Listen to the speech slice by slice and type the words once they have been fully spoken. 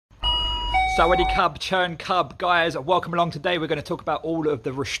Sawadee Cub, Churn Cub, guys, welcome along. Today we're going to talk about all of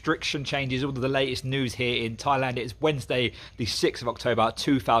the restriction changes, all of the latest news here in Thailand. It's Wednesday, the 6th of October,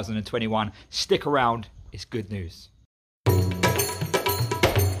 2021. Stick around, it's good news.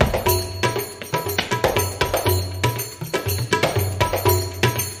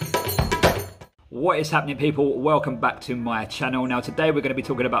 What is happening, people? Welcome back to my channel. Now today we're going to be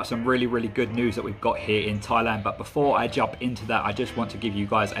talking about some really good news that we've got here in Thailand, but before I jump into that, I just want to give you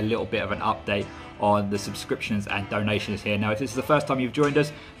guys a little bit of an update on the subscriptions and donations here. Now if this is the first time you've joined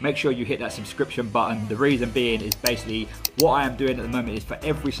us, make sure you hit that subscription button. The reason being is basically what I am doing at the moment is for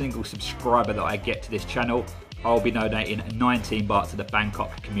every single subscriber that I get to this channel, I'll be donating 19 baht to the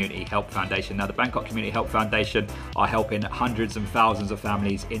Bangkok Community Help Foundation. Now the Bangkok Community Help Foundation are helping hundreds and thousands of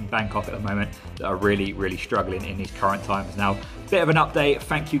families in Bangkok at the moment that are really struggling in these current times. Now, bit of an update,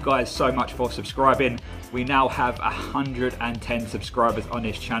 thank you guys so much for subscribing. We now have 110 subscribers on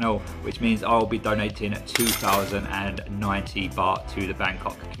this channel, which means I'll be donating 2,090 baht to the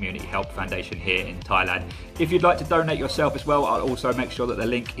Bangkok Community Help Foundation here in Thailand. If you'd like to donate yourself as well, I'll also make sure that the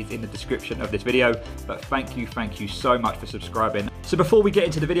link is in the description of this video. But thank you so much for subscribing. So before we get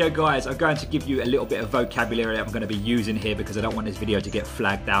into the video, guys, I'm going to give you a little bit of vocabulary I'm going to be using here because I don't want this video to get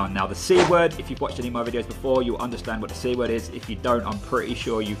flagged down. Now the C word, if you've watched any of my videos before, you'll understand what the C word is. If you don't, I'm pretty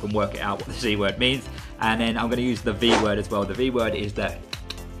sure you can work it out what the C word means. And then I'm going to use the V word as well. The V word is the,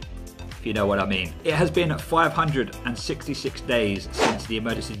 if you know what I mean. It has been 566 days since the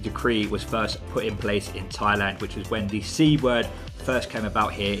emergency decree was first put in place in Thailand, which was when the C word first came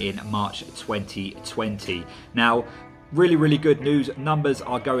about here in March 2020. Now, really good news. Numbers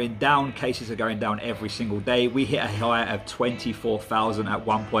are going down. Cases are going down every single day. We hit a high of 24,000 at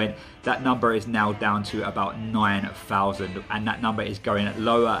one point. That number is now down to about 9,000, and that number is going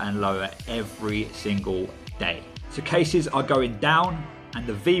lower and lower every single day. So cases are going down and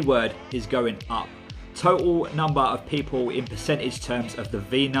the V word is going up. Total number of people in percentage terms of the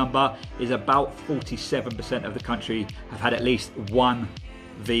V number is about 47% of the country have had at least one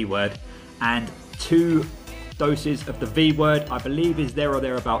V word, and 2 doses of the V word, I believe, is there or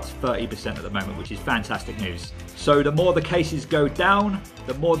thereabouts 30% at the moment, which is fantastic news. So the more the cases go down,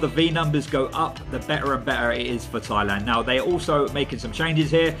 the more the V numbers go up, the better and better it is for Thailand. Now they're also making some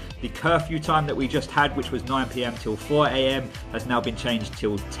changes here. The curfew time that we just had, which was 9 PM till 4 AM, has now been changed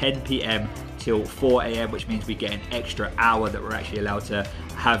till 10 PM till 4 AM, which means we get an extra hour that we're actually allowed to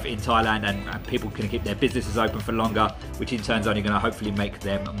have in Thailand, and people can keep their businesses open for longer, which in turn is only going to hopefully make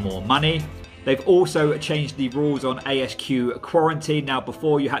them more money. They've also changed the rules on ASQ quarantine. Now,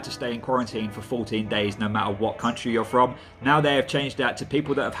 before you had to stay in quarantine for 14 days, no matter what country you're from. Now they have changed that to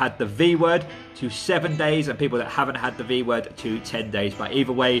people that have had the V word to 7 days, and people that haven't had the V word to 10 days. But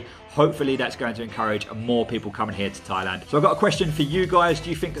either way, hopefully that's going to encourage more people coming here to Thailand. So I've got a question for you guys.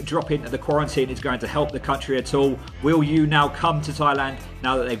 Do you think that dropping the quarantine is going to help the country at all? Will you now come to Thailand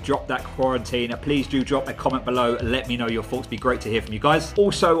now that they've dropped that quarantine? Please do drop a comment below. Let me know your thoughts. Be great to hear from you guys.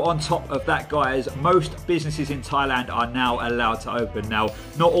 Also, on top of that, guys, most businesses in Thailand are now allowed to open. Now,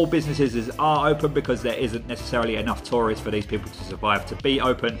 not all businesses are open because there isn't necessarily enough tourists for these people to survive to be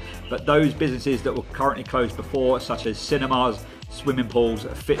open. But those businesses that were currently closed before, such as cinemas, swimming pools,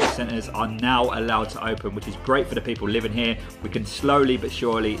 fitness centres, are now allowed to open, which is great for the people living here. We can slowly but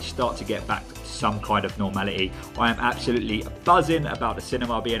surely start to get back to some kind of normality. I am absolutely buzzing about the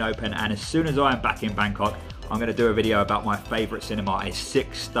cinema being open, and as soon as I am back in Bangkok, I'm going to do a video about my favourite cinema, a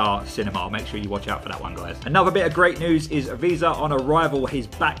 6-star cinema. Make sure you watch out for that one, guys. Another bit of great news is visa on arrival is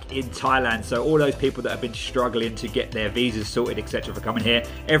back in Thailand. So all those people that have been struggling to get their visas sorted, etc. for coming here,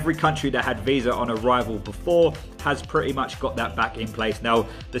 every country that had visa on arrival before has pretty much got that back in place. Now,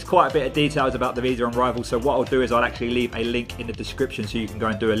 there's quite a bit of details about the visa on arrival, so what I'll do is I'll actually leave a link in the description so you can go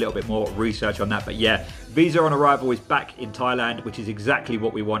and do a little bit more research on that. But yeah, visa on arrival is back in Thailand, which is exactly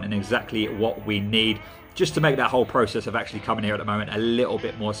what we want and exactly what we need, just to make that whole process of actually coming here at the moment a little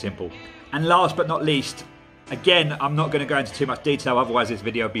bit more simple. And last but not least, again, I'm not going to go into too much detail, otherwise this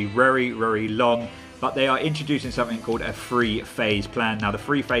video will be very long, but they are introducing something called a 3-phase plan. Now, the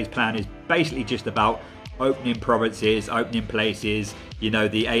 3-phase plan is basically just about opening provinces, opening places, you know,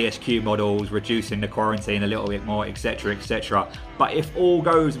 the ASQ models, reducing the quarantine a little bit more, etc, etc. But if all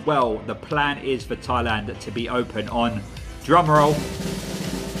goes well, the plan is for Thailand to be open on, drumroll,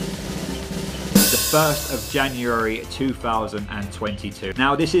 the 1st of January 2022.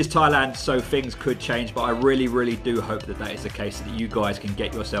 Now, this is Thailand, so things could change, but I really do hope that that is the case, so that you guys can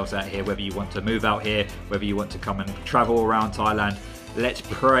get yourselves out here, whether you want to move out here, whether you want to come and travel around Thailand. let's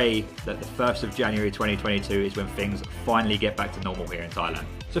pray that the 1st of January 2022 is when things finally get back to normal here in Thailand.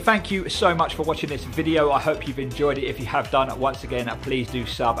 So thank you so much for watching this video. I hope you've enjoyed it. If you have done, once again, please do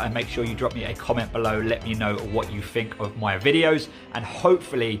sub and make sure you drop me a comment below. Let me know what you think of my videos, and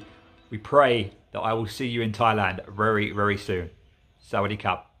hopefully we pray that I will see you in Thailand very, very soon. Sawadee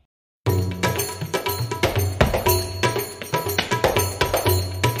Krap.